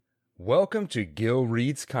Welcome to Gil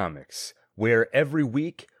Reads Comics, where every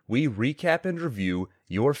week we recap and review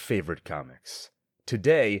your favorite comics.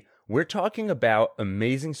 Today, we're talking about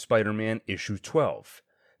Amazing Spider-Man issue 12.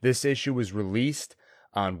 This issue was released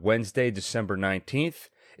on Wednesday, December 19th.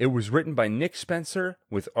 It was written by Nick Spencer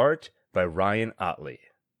with art by Ryan Ottley.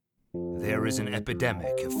 There is an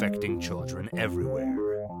epidemic affecting children everywhere.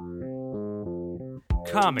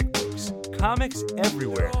 Comic books. Comics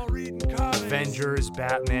everywhere. Avengers,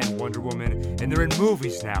 Batman, Wonder Woman, and they're in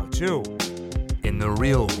movies now, too. In the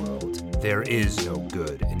real world, there is no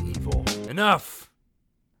good and evil. Enough!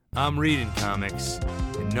 I'm reading comics,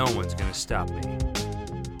 and no one's gonna stop me.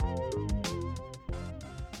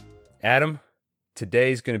 Adam,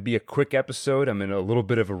 today's gonna be a quick episode. I'm in a little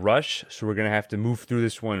bit of a rush, so we're gonna have to move through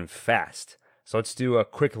this one fast. So let's do a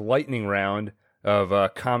quick lightning round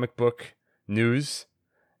of comic book news.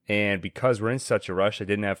 And because we're in such a rush, I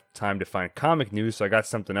didn't have time to find comic news, so I got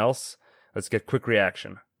something else. Let's get quick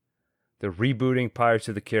reaction. They're rebooting Pirates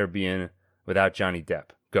of the Caribbean without Johnny Depp.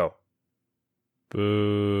 Go.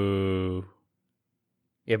 Boo.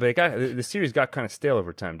 Yeah, but the series got kind of stale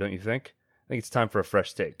over time, don't you think? I think it's time for a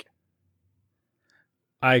fresh take.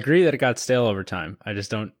 I agree that it got stale over time. I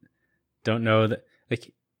just don't know that.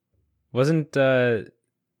 Like, wasn't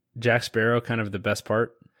Jack Sparrow kind of the best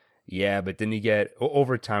part? Yeah, but then you get,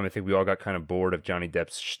 over time, I think we all got kind of bored of Johnny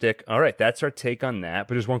Depp's shtick. All right, that's our take on that.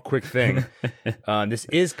 But there's one quick thing. This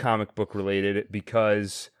is comic book related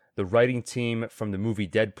because the writing team from the movie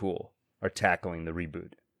Deadpool are tackling the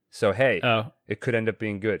reboot. So, hey, It could end up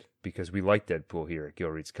being good because we like Deadpool here at Gil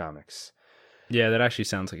Reads Comics. Yeah, that actually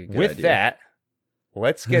sounds like a good With idea. that,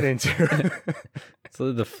 let's get into It's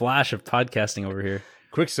the flash of podcasting over here.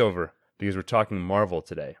 Quicksilver, because we're talking Marvel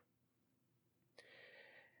today.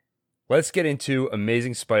 Let's get into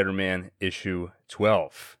Amazing Spider-Man issue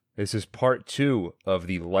 12. This is part 2 of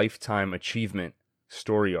the Lifetime Achievement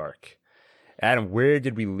story arc. Adam, where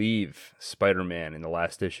did we leave Spider-Man in the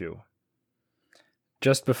last issue?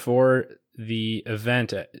 Just before the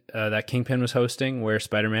event that Kingpin was hosting, where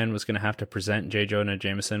Spider-Man was going to have to present J. Jonah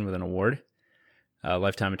Jameson with an award, a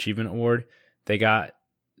Lifetime Achievement Award, they got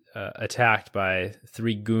attacked by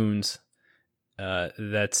 3 goons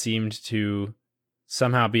that seemed to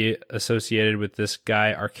somehow be associated with this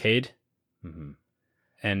guy Arcade. Mm-hmm.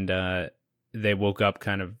 And they woke up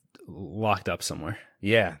kind of locked up somewhere.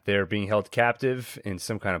 Yeah, they're being held captive in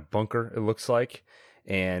some kind of bunker, it looks like.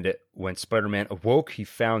 And when Spider-Man awoke, he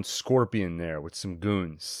found Scorpion there with some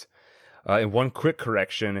goons. And one quick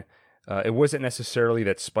correction, it wasn't necessarily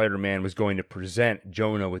that Spider-Man was going to present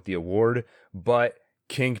Jonah with the award, but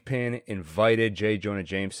Kingpin invited J. Jonah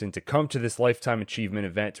Jameson to come to this Lifetime Achievement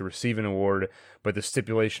event to receive an award, but the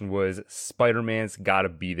stipulation was Spider-Man's got to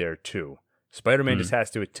be there too. Spider-Man just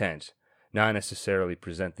has to attend, not necessarily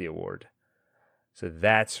present the award. So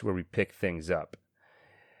that's where we pick things up.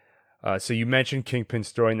 So you mentioned Kingpin's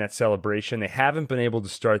throwing that celebration. They haven't been able to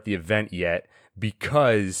start the event yet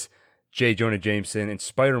because J. Jonah Jameson and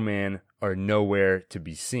Spider-Man are nowhere to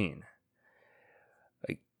be seen.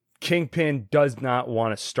 Kingpin does not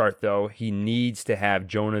want to start, though. He needs to have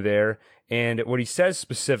Jonah there. And what he says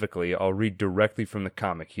specifically, I'll read directly from the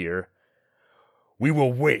comic here. "We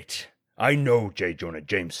will wait. I know J. Jonah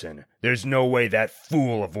Jameson. There's no way that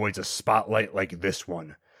fool avoids a spotlight like this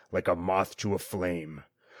one, like a moth to a flame.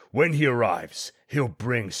 When he arrives, he'll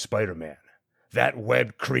bring Spider-Man. That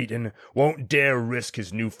webbed cretin won't dare risk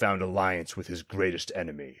his newfound alliance with his greatest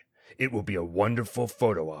enemy. It will be a wonderful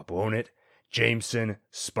photo op, won't it? Jameson,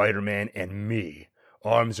 Spider-Man, and me,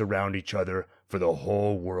 arms around each other for the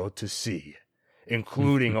whole world to see,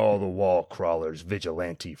 including all the wall crawlers'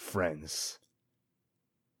 vigilante friends."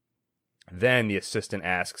 Then the assistant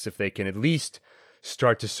asks if they can at least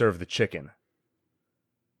start to serve the chicken.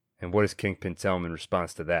 And what does Kingpin tell him in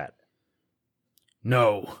response to that?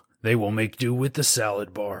 "No, they will make do with the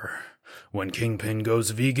salad bar. When Kingpin goes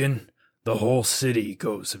vegan, the whole city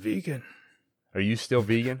goes vegan." Are you still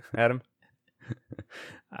vegan, Adam?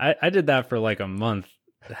 I did that for like a month,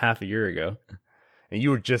 half a year ago. And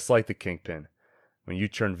you were just like the Kingpin. When you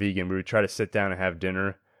turned vegan, we would try to sit down and have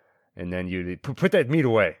dinner, and then you'd put that meat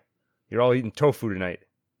away. You're all eating tofu tonight.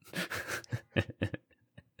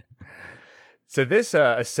 So this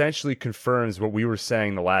essentially confirms what we were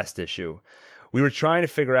saying the last issue. We were trying to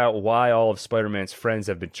figure out why all of Spider-Man's friends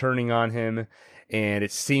have been turning on him, and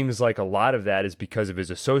it seems like a lot of that is because of his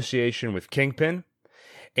association with Kingpin.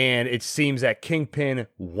 And it seems that Kingpin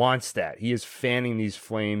wants that. He is fanning these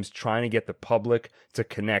flames, trying to get the public to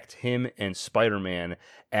connect him and Spider-Man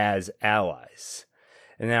as allies.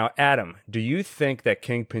 And now, Adam, do you think that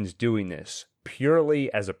Kingpin's doing this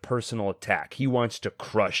purely as a personal attack? He wants to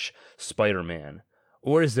crush Spider-Man.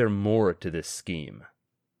 Or is there more to this scheme?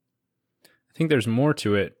 I think there's more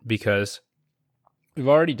to it because we've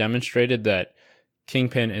already demonstrated that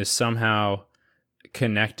Kingpin is somehow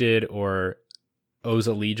connected or owes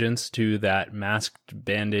allegiance to that masked,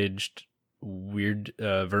 bandaged, weird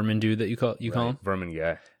vermin dude that you call him? Vermin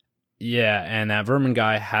guy. Yeah, and that vermin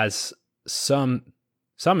guy has some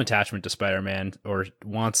attachment to Spider-Man or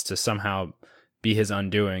wants to somehow be his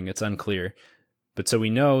undoing. It's unclear. But so we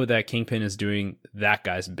know that Kingpin is doing that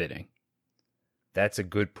guy's bidding. That's a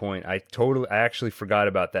good point. I actually forgot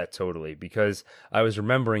about that totally, because I was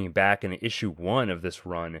remembering back in issue 1 of this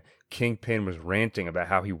run, Kingpin was ranting about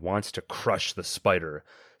how he wants to crush the Spider.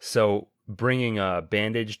 So bringing a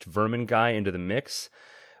bandaged vermin guy into the mix,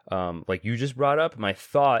 like you just brought up, my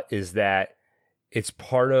thought is that it's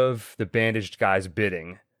part of the bandaged guy's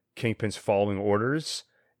bidding. Kingpin's following orders,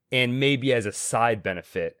 and maybe as a side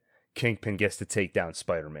benefit, Kingpin gets to take down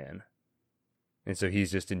Spider-Man. And so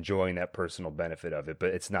he's just enjoying that personal benefit of it, but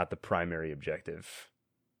it's not the primary objective.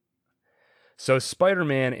 So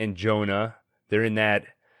Spider-Man and Jonah, they're in that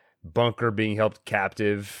bunker being held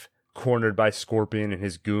captive, cornered by Scorpion and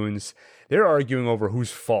his goons. They're arguing over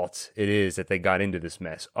whose fault it is that they got into this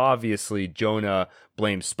mess. Obviously, Jonah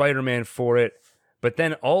blames Spider-Man for it, but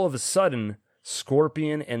then all of a sudden,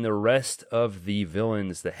 Scorpion and the rest of the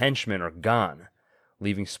villains, the henchmen, are gone,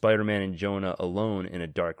 leaving Spider-Man and Jonah alone in a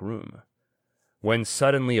dark room. When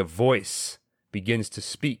suddenly a voice begins to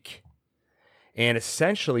speak and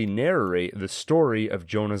essentially narrate the story of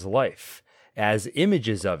Jonah's life, as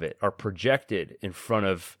images of it are projected in front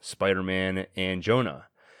of Spider-Man and Jonah.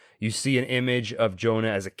 You see an image of Jonah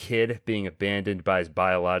as a kid being abandoned by his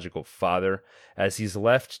biological father as he's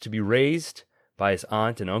left to be raised by his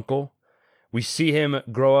aunt and uncle. We see him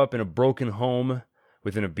grow up in a broken home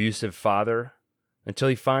with an abusive father until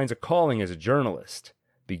he finds a calling as a journalist,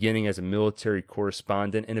 beginning as a military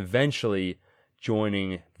correspondent and eventually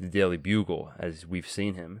joining the Daily Bugle, as we've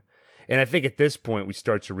seen him. And I think at this point we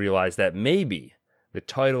start to realize that maybe the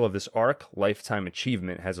title of this arc, Lifetime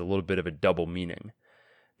Achievement, has a little bit of a double meaning.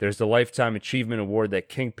 There's the Lifetime Achievement Award that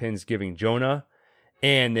Kingpin's giving Jonah,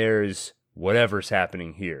 and there's whatever's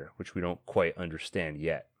happening here, which we don't quite understand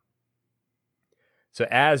yet. So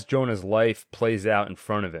as Jonah's life plays out in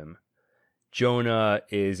front of him, Jonah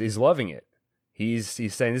is loving it. He's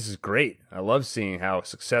saying, this is great. I love seeing how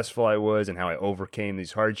successful I was and how I overcame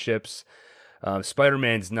these hardships.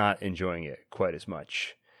 Spider-Man's not enjoying it quite as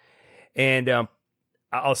much. And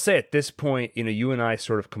I'll say at this point, you and I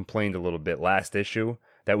sort of complained a little bit last issue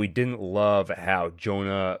that we didn't love how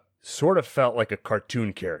Jonah sort of felt like a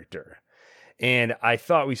cartoon character. And I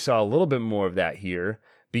thought we saw a little bit more of that here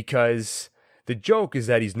because the joke is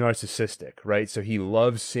that he's narcissistic, right? So he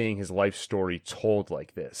loves seeing his life story told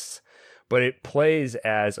like this. But it plays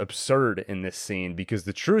as absurd in this scene because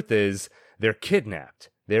the truth is they're kidnapped.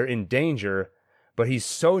 They're in danger, but he's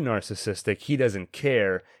so narcissistic, he doesn't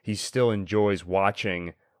care. He still enjoys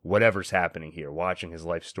watching whatever's happening here, watching his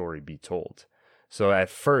life story be told. So at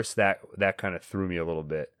first, that kind of threw me a little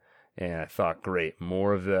bit. And I thought, great,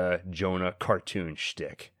 more of the Jonah cartoon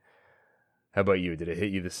shtick. How about you? Did it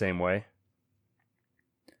hit you the same way?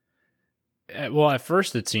 Well, at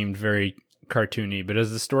first it seemed very cartoony, but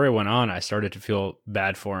as the story went on, I started to feel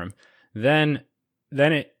bad for him. Then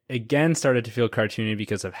it again started to feel cartoony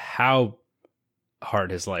because of how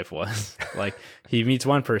hard his life was. Like, he meets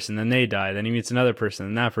one person, then they die, then he meets another person,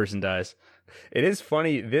 and that person dies. It is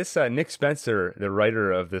funny. This Nick Spencer, the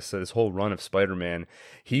writer of this whole run of Spider-Man,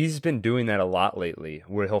 he's been doing that a lot lately,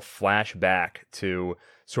 where he'll flash back to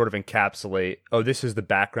sort of encapsulate, oh, this is the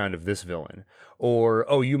background of this villain, or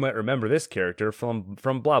oh, you might remember this character from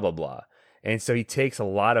blah blah blah. And so he takes a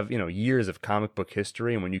lot of years of comic book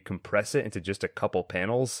history, and when you compress it into just a couple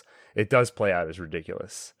panels, it does play out as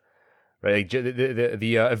ridiculous. Right, like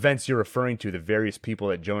the events you're referring to, the various people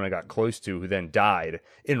that Jonah got close to who then died,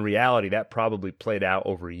 in reality, that probably played out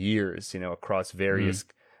over years, across various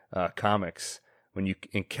comics. When you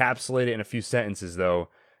encapsulate it in a few sentences, though,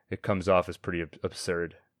 it comes off as pretty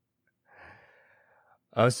absurd.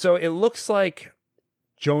 So it looks like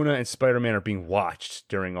Jonah and Spider-Man are being watched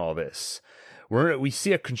during all this. We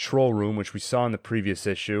see a control room, which we saw in the previous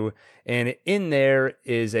issue, and in there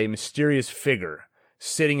is a mysterious figure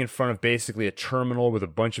sitting in front of basically a terminal with a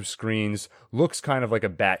bunch of screens, looks kind of like a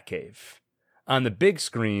bat cave. On the big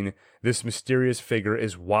screen, this mysterious figure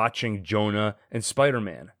is watching Jonah and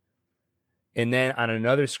Spider-Man. And then on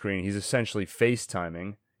another screen, he's essentially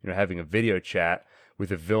FaceTiming, having a video chat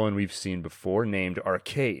with a villain we've seen before named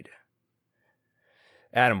Arcade.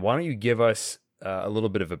 Adam, why don't you give us a little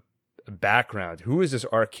bit of a background. Who is this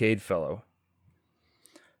Arcade fellow?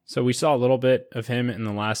 So we saw a little bit of him in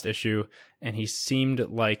the last issue, and he seemed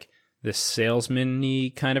like this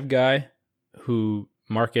salesman-y kind of guy who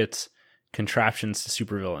markets contraptions to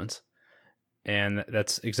supervillains. And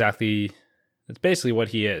that's basically what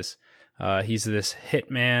he is. He's this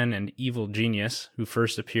hitman and evil genius who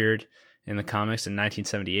first appeared in the comics in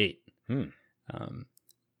 1978.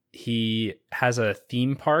 He has a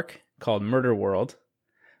theme park called Murder World,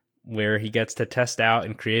 where he gets to test out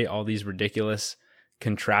and create all these ridiculous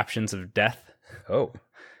contraptions of death. Oh.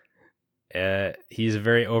 He's a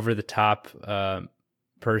very over-the-top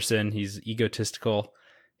person. He's egotistical.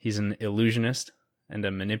 He's an illusionist and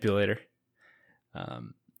a manipulator.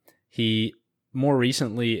 He, more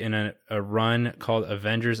recently, in a run called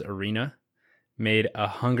Avengers Arena, made a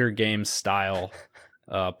Hunger Games style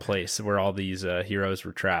place where all these heroes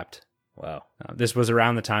were trapped. Wow. This was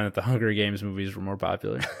around the time that the Hunger Games movies were more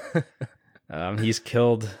popular. He's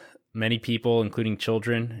killed many people, including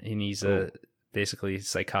children, and he's basically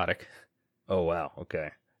psychotic. Oh, wow.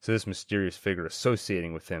 Okay. So this mysterious figure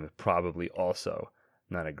associating with him is probably also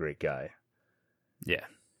not a great guy. Yeah.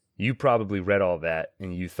 You probably read all that,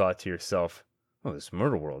 and you thought to yourself, oh, this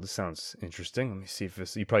Murder World, this sounds interesting. Let me see if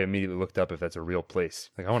this... You probably immediately looked up if that's a real place.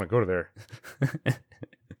 Like, I want to go to there.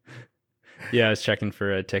 Yeah, I was checking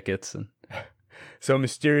for tickets. So,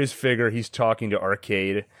 mysterious figure, he's talking to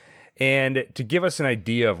Arcade. And to give us an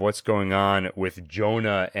idea of what's going on with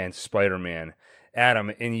Jonah and Spider-Man, Adam,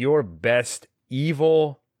 in your best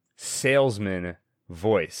evil salesman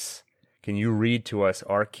voice, can you read to us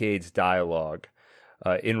Arcade's dialogue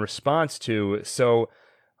in response to... So,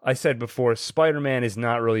 I said before, Spider-Man is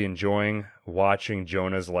not really enjoying watching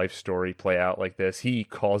Jonah's life story play out like this. He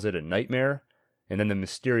calls it a nightmare. And then the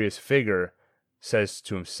mysterious figure says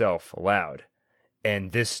to himself aloud,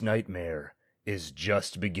 and this nightmare is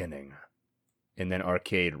just beginning. And then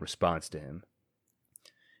Arcade responds to him.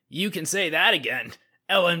 You can say that again.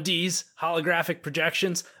 LMDs, holographic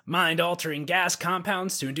projections, mind-altering gas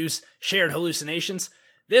compounds to induce shared hallucinations.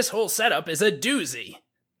 This whole setup is a doozy.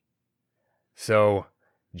 So,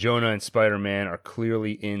 Jonah and Spider-Man are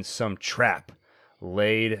clearly in some trap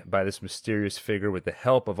laid by this mysterious figure with the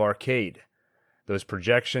help of Arcade. Those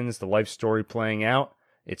projections, the life story playing out,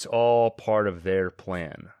 it's all part of their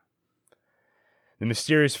plan. The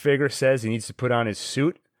mysterious figure says he needs to put on his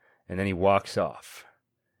suit, and then he walks off.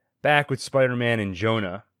 Back with Spider-Man and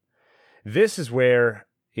Jonah. This is where,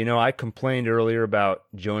 I complained earlier about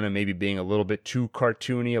Jonah maybe being a little bit too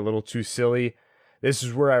cartoony, a little too silly. This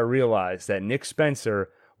is where I realized that Nick Spencer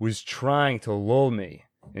was trying to lull me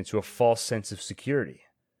into a false sense of security.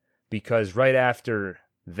 Because right after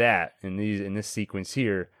that, in this sequence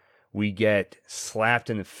here, we get slapped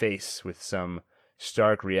in the face with some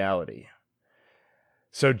stark reality.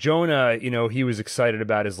 So Jonah, he was excited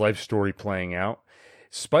about his life story playing out.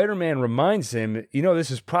 Spider-Man reminds him,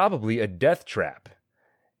 this is probably a death trap.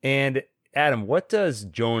 And Adam, what does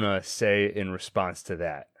Jonah say in response to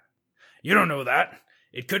that? You don't know that.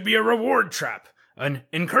 It could be a reward trap, an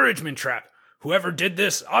encouragement trap. Whoever did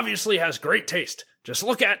this obviously has great taste. Just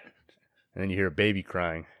look at... And then you hear a baby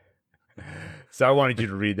crying. So I wanted you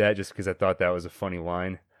to read that just because I thought that was a funny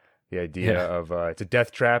line. The idea of it's a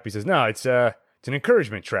death trap. He says, no, it's an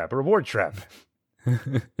encouragement trap, a reward trap.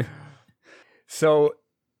 So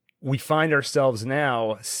we find ourselves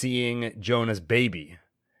now seeing Jonah's baby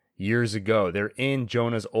years ago. They're in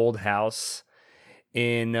Jonah's old house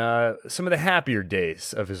in some of the happier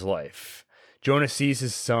days of his life. Jonah sees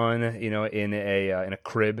his son, in a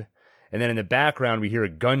crib. And then in the background, we hear a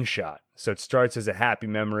gunshot. So it starts as a happy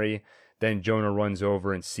memory. Then Jonah runs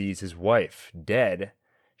over and sees his wife dead,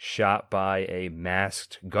 shot by a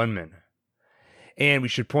masked gunman. And we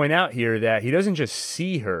should point out here that he doesn't just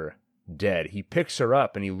see her dead. He picks her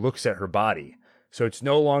up and he looks at her body. So it's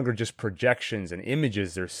no longer just projections and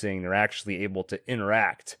images they're seeing. They're actually able to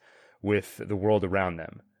interact with the world around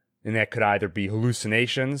them. And that could either be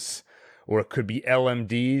hallucinations, or it could be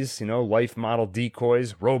LMDs, life model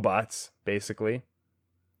decoys, robots, basically.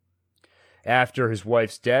 After his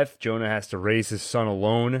wife's death, Jonah has to raise his son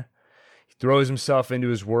alone. He throws himself into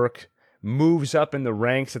his work, moves up in the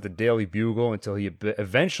ranks at the Daily Bugle until he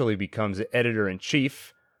eventually becomes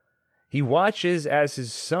editor-in-chief. He watches as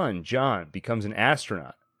his son, John, becomes an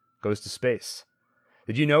astronaut, goes to space.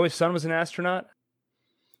 Did you know his son was an astronaut?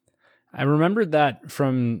 I remembered that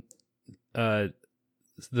from the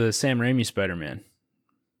Sam Raimi Spider-Man.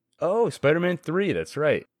 Oh, Spider-Man 3, that's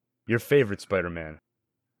right. Your favorite Spider-Man.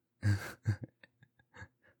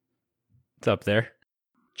 It's up there.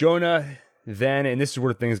 Jonah then, and this is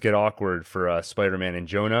where things get awkward for Spider-Man and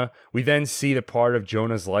Jonah, we then see the part of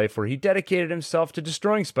Jonah's life where he dedicated himself to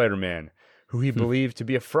destroying Spider-Man, who he believed to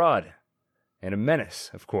be a fraud and a menace,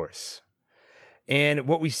 of course. And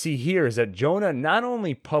what we see here is that Jonah not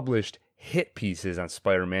only published hit pieces on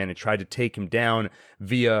Spider-Man and tried to take him down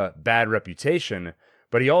via bad reputation,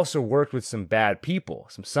 but he also worked with some bad people,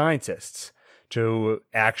 some scientists, to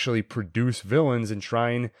actually produce villains and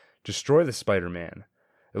try and destroy the Spider-Man.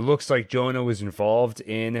 It looks like Jonah was involved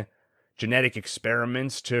in genetic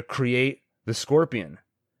experiments to create the Scorpion.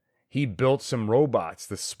 He built some robots,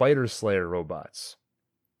 the Spider Slayer robots.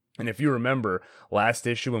 And if you remember last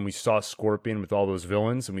issue when we saw Scorpion with all those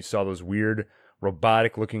villains and we saw those weird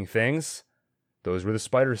robotic-looking things, those were the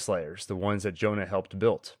Spider Slayers, the ones that Jonah helped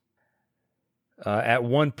build. At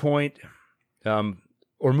one point,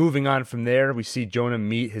 or moving on from there, we see Jonah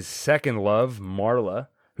meet his second love, Marla,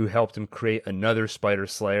 who helped him create another Spider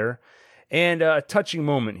Slayer. And a touching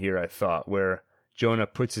moment here, I thought, where Jonah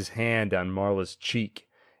puts his hand on Marla's cheek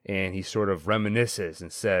and he sort of reminisces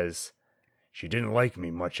and says, "She didn't like me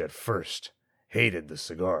much at first, hated the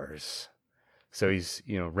cigars." So he's,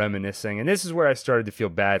 reminiscing. And this is where I started to feel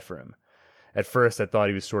bad for him. At first, I thought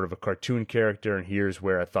he was sort of a cartoon character, and here's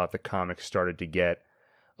where I thought the comics started to get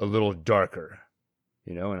a little darker,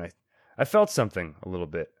 and I felt something a little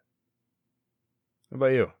bit. What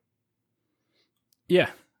about you?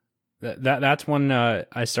 Yeah, that's when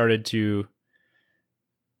I started to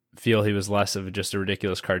feel he was less of just a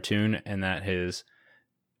ridiculous cartoon, and that his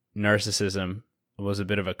narcissism was a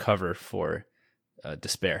bit of a cover for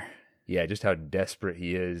despair. Yeah, just how desperate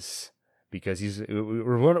he is, because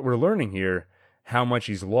we're learning here how much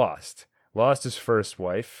he's lost. Lost his first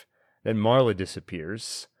wife, then Marla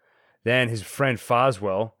disappears, then his friend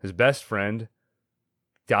Foswell, his best friend,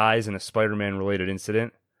 dies in a Spider-Man related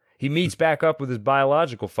incident. He meets back up with his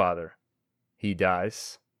biological father. He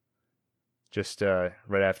dies just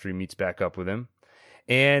right after he meets back up with him.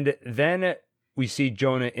 And then we see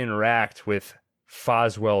Jonah interact with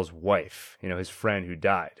Foswell's wife, his friend who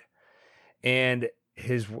died. And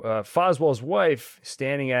his Foswell's wife,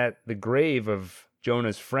 standing at the grave of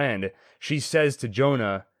Jonah's friend, she says to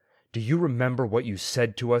Jonah, "Do you remember what you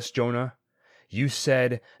said to us, Jonah? You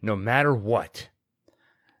said, no matter what,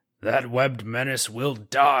 that webbed menace will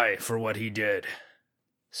die for what he did."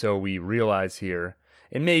 So we realize here,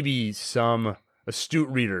 and maybe some astute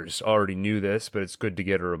readers already knew this, but it's good to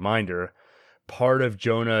get a reminder, part of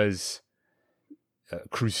Jonah's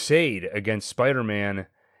crusade against Spider-Man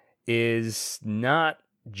is not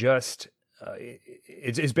just,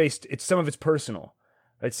 it's some of it's personal,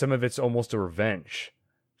 right? Some of it's almost a revenge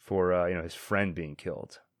for, his friend being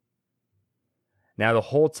killed. Now, the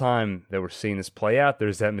whole time that we're seeing this play out,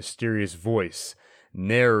 there's that mysterious voice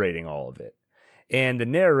narrating all of it. And the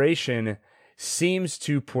narration seems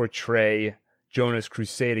to portray Jonah's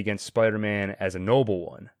crusade against Spider-Man as a noble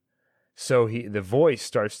one. So the voice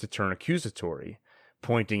starts to turn accusatory,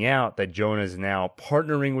 pointing out that Jonah is now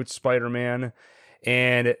partnering with Spider-Man.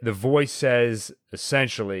 And the voice says,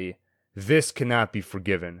 essentially, this cannot be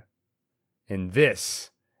forgiven. And this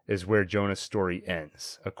is where Jonah's story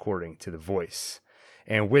ends, according to the voice.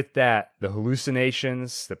 And with that, the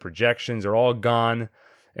hallucinations, the projections are all gone,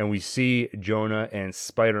 and we see Jonah and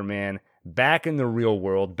Spider-Man back in the real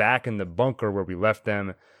world, back in the bunker where we left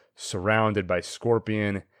them, surrounded by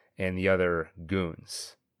Scorpion and the other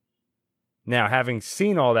goons. Now, having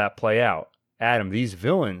seen all that play out, Adam, these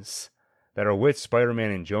villains that are with Spider-Man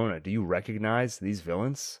and Jonah, do you recognize these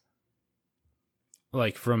villains?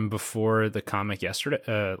 Like from before the comic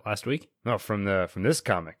last week? No, from this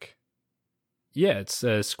comic. Yeah, it's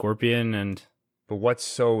Scorpion and... But what's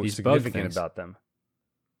so significant about them?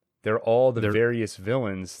 They're all the various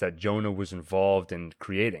villains that Jonah was involved in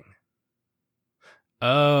creating.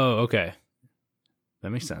 Oh, okay.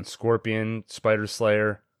 That makes sense. Scorpion, Spider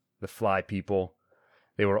Slayer, the Fly People,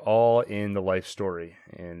 they were all in the life story,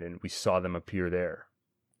 and we saw them appear there.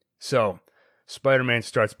 So, Spider-Man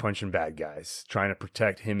starts punching bad guys, trying to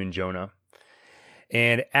protect him and Jonah.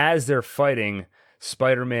 And as they're fighting,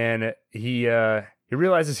 Spider-Man, he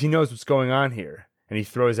realizes he knows what's going on here, and he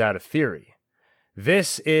throws out a theory.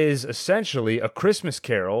 This is essentially a Christmas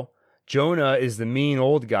Carol. Jonah is the mean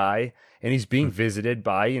old guy, and he's being visited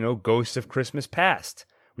by, ghosts of Christmas past.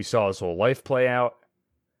 We saw his whole life play out.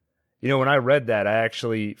 When I read that, I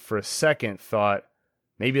actually, for a second, thought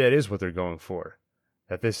maybe that is what they're going for.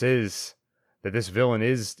 That this villain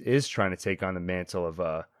is trying to take on the mantle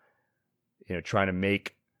of, trying to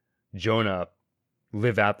make Jonah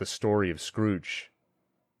live out the story of Scrooge.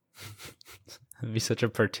 It'd be such a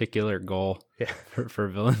particular goal for a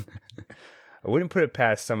villain. I wouldn't put it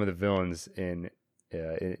past some of the villains that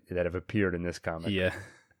have appeared in this comic. Yeah.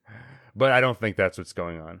 But I don't think that's what's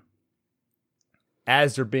going on.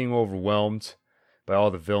 As they're being overwhelmed by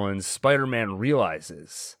all the villains, Spider-Man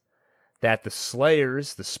realizes that the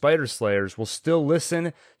Spider Slayers, will still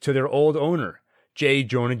listen to their old owner, J.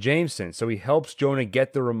 Jonah Jameson. So he helps Jonah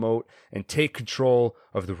get the remote and take control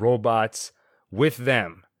of the robots. With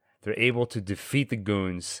them, they're able to defeat the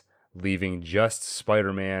goons, leaving just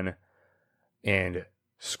Spider-Man and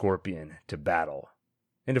Scorpion to battle.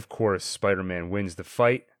 And of course, Spider-Man wins the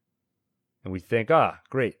fight. And we think,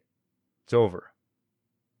 great, it's over.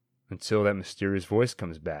 Until that mysterious voice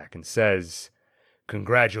comes back and says,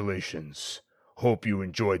 "Congratulations. Hope you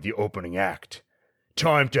enjoyed the opening act.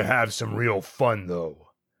 Time to have some real fun,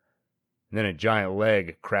 though." And then a giant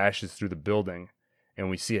leg crashes through the building, and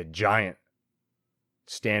we see a giant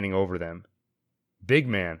standing over them. Big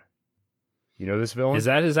Man. You know this villain? Is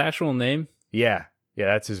that his actual name? Yeah,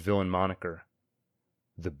 that's his villain moniker.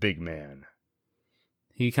 The Big Man.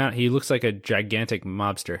 He looks like a gigantic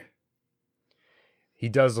mobster. He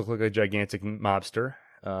does look like a gigantic mobster.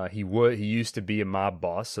 He used to be a mob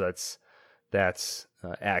boss, so that's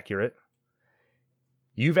accurate.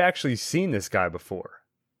 You've actually seen this guy before.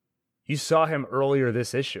 You saw him earlier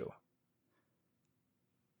this issue.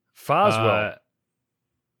 Foswell.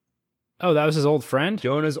 That was his old friend?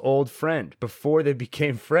 Jonah's old friend. Before they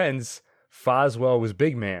became friends, Foswell was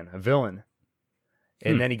Big Man, a villain.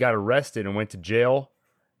 And then he got arrested and went to jail.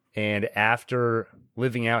 And after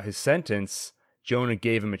living out his sentence, Jonah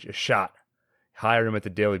gave him a shot, hired him at the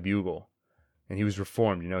Daily Bugle, and he was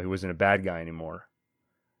reformed. He wasn't a bad guy anymore.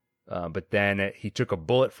 But then he took a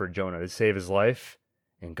bullet for Jonah to save his life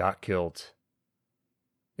and got killed.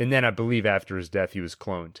 And then I believe after his death, he was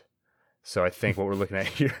cloned. So I think what we're looking at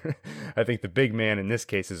here, I think the Big Man in this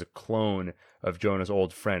case is a clone of Jonah's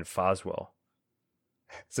old friend, Foswell.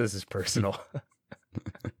 So this is personal.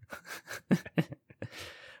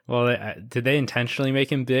 Well, did they intentionally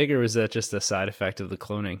make him big, or was that just a side effect of the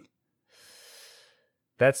cloning?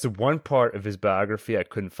 That's the one part of his biography I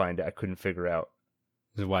couldn't figure out.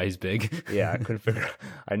 Is why he's big? Yeah, I couldn't figure out.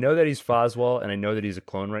 I know that he's Foswell, and I know that he's a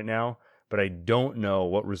clone right now, but I don't know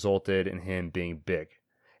what resulted in him being big.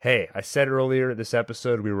 Hey, I said earlier this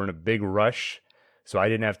episode we were in a big rush, so I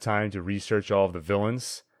didn't have time to research all of the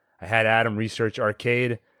villains. I had Adam research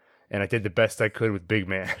Arcade, and I did the best I could with Big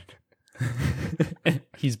Man.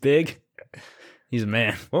 He's big. He's a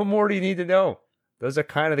man. What more do you need to know? Those are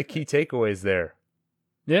kind of the key takeaways there.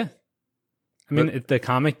 Yeah. I mean, the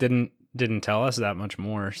comic didn't tell us that much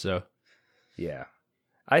more, so. Yeah.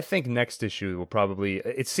 I think next issue will probably...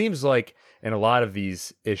 It seems like in a lot of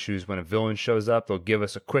these issues, when a villain shows up, they'll give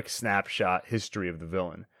us a quick snapshot history of the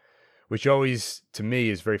villain, which always, to me,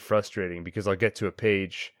 is very frustrating because I'll get to a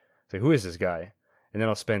page, say, who is this guy? And then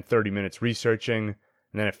I'll spend 30 minutes researching,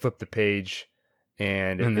 and then I flip the page,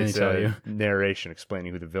 and it's a narration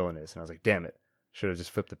explaining who the villain is. And I was like, damn it. Should have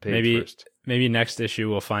just flipped the page first. Maybe next issue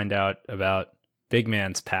we'll find out about Big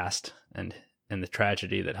Man's past and the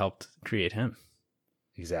tragedy that helped create him.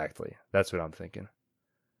 Exactly. That's what I'm thinking.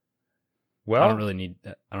 Well, I don't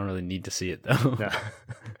really need to see it though. No.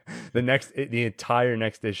 The entire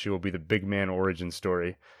next issue will be the Big Man origin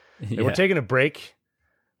story. And we're taking a break.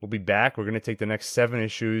 We'll be back. We're going to take the next 7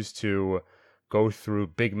 issues to go through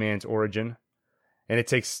Big Man's origin. And it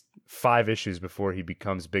takes 5 issues before he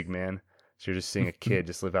becomes Big Man. So you're just seeing a kid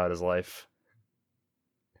just live out his life.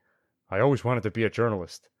 I always wanted to be a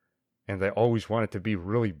journalist. And I always wanted to be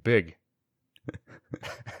really big.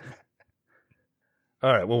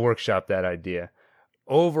 All right, we'll workshop that idea.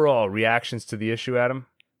 Overall, reactions to the issue, Adam?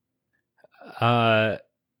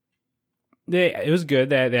 It was good.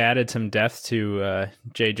 They added some depth to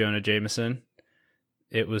J. Jonah Jameson.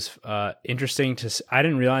 It was interesting I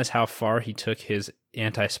didn't realize how far he took his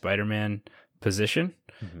anti-Spider-Man position,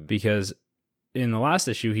 because in the last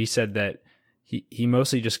issue he said that he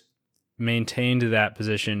mostly just maintained that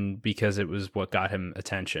position because it was what got him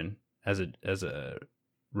attention as a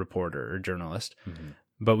reporter or journalist.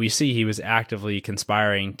 But we see he was actively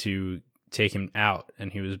conspiring to take him out,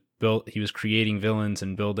 and he was creating villains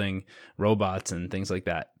and building robots and things like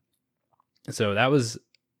that. So that was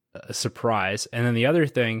a surprise. And then the other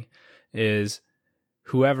thing is,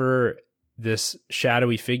 whoever this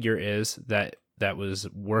shadowy figure is that was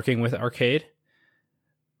working with Arcade,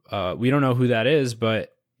 we don't know who that is,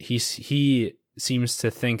 but he seems to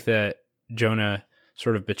think that Jonah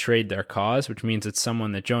sort of betrayed their cause, which means it's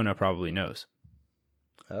someone that Jonah probably knows.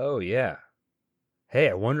 Oh, yeah. Hey,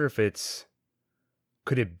 I wonder if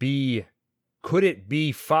could it be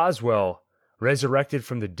Foswell resurrected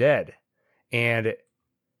from the dead? And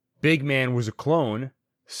Big Man was a clone,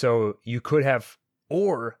 so you could have,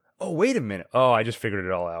 or, oh, wait a minute. Oh, I just figured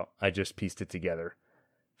it all out. I just pieced it together.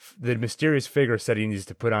 The mysterious figure said he needs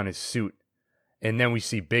to put on his suit, and then we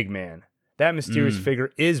see Big Man. That mysterious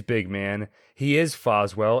figure is Big Man. He is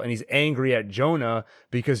Foswell, and he's angry at Jonah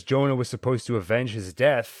because Jonah was supposed to avenge his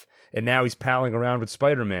death, and now he's palling around with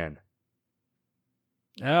Spider-Man.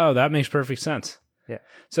 Oh, that makes perfect sense. Yeah.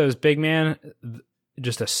 So is Big Man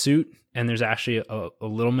just a suit, and there's actually a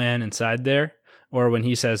little man inside there? Or when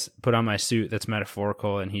he says, put on my suit, that's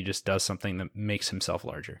metaphorical, and he just does something that makes himself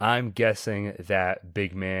larger? I'm guessing that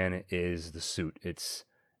Big Man is the suit. It's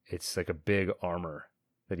like a big armor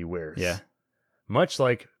that he wears. Yeah. Much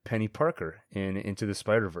like Penny Parker in Into the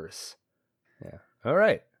Spider-Verse. Yeah. All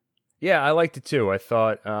right. Yeah, I liked it too. I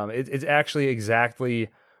thought it's actually exactly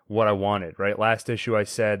what I wanted, right? Last issue I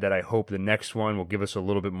said that I hope the next one will give us a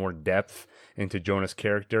little bit more depth into Jonah's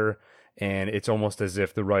character, and it's almost as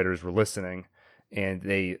if the writers were listening, and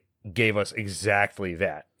they gave us exactly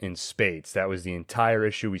that in spades. That was the entire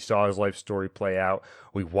issue. We saw his life story play out.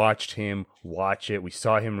 We watched him watch it. We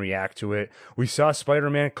saw him react to it. We saw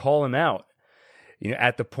Spider-Man call him out.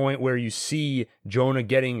 At the point where you see Jonah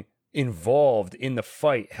getting involved in the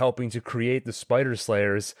fight, helping to create the Spider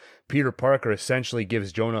Slayers, Peter Parker essentially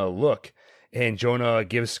gives Jonah a look, and Jonah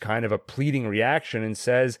gives kind of a pleading reaction and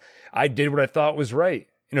says, I did what I thought was right.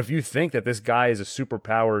 And if you think that this guy is a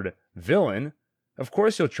superpowered villain, of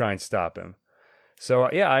course you'll try and stop him.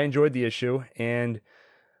 So yeah, I enjoyed the issue, and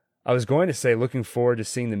I was going to say looking forward to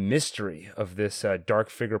seeing the mystery of this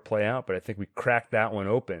dark figure play out, but I think we cracked that one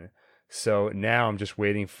open. So now I'm just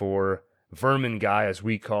waiting for Vermin Guy, as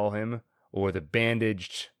we call him, or the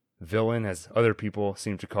bandaged villain, as other people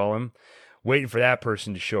seem to call him, waiting for that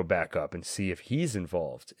person to show back up and see if he's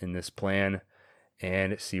involved in this plan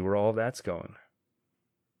and see where all of that's going.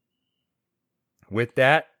 With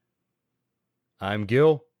that, I'm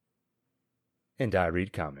Gil, and I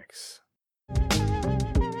read comics.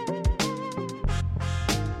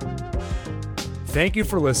 Thank you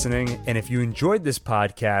for listening, and if you enjoyed this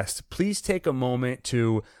podcast, please take a moment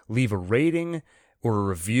to leave a rating or a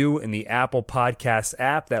review in the Apple Podcasts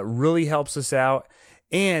app. That really helps us out.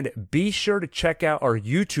 And be sure to check out our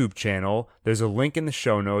YouTube channel. There's a link in the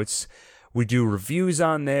show notes. We do reviews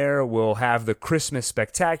on there. We'll have the Christmas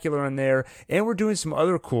Spectacular on there. And we're doing some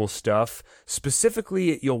other cool stuff.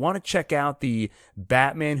 Specifically, you'll want to check out the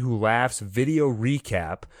Batman Who Laughs video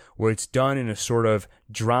recap, where it's done in a sort of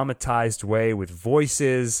dramatized way with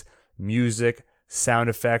voices, music, sound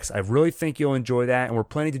effects. I really think you'll enjoy that. And we're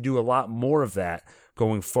planning to do a lot more of that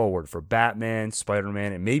going forward for Batman,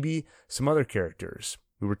 Spider-Man, and maybe some other characters.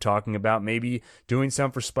 We were talking about maybe doing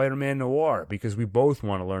some for Spider-Man Noir because we both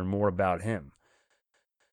want to learn more about him.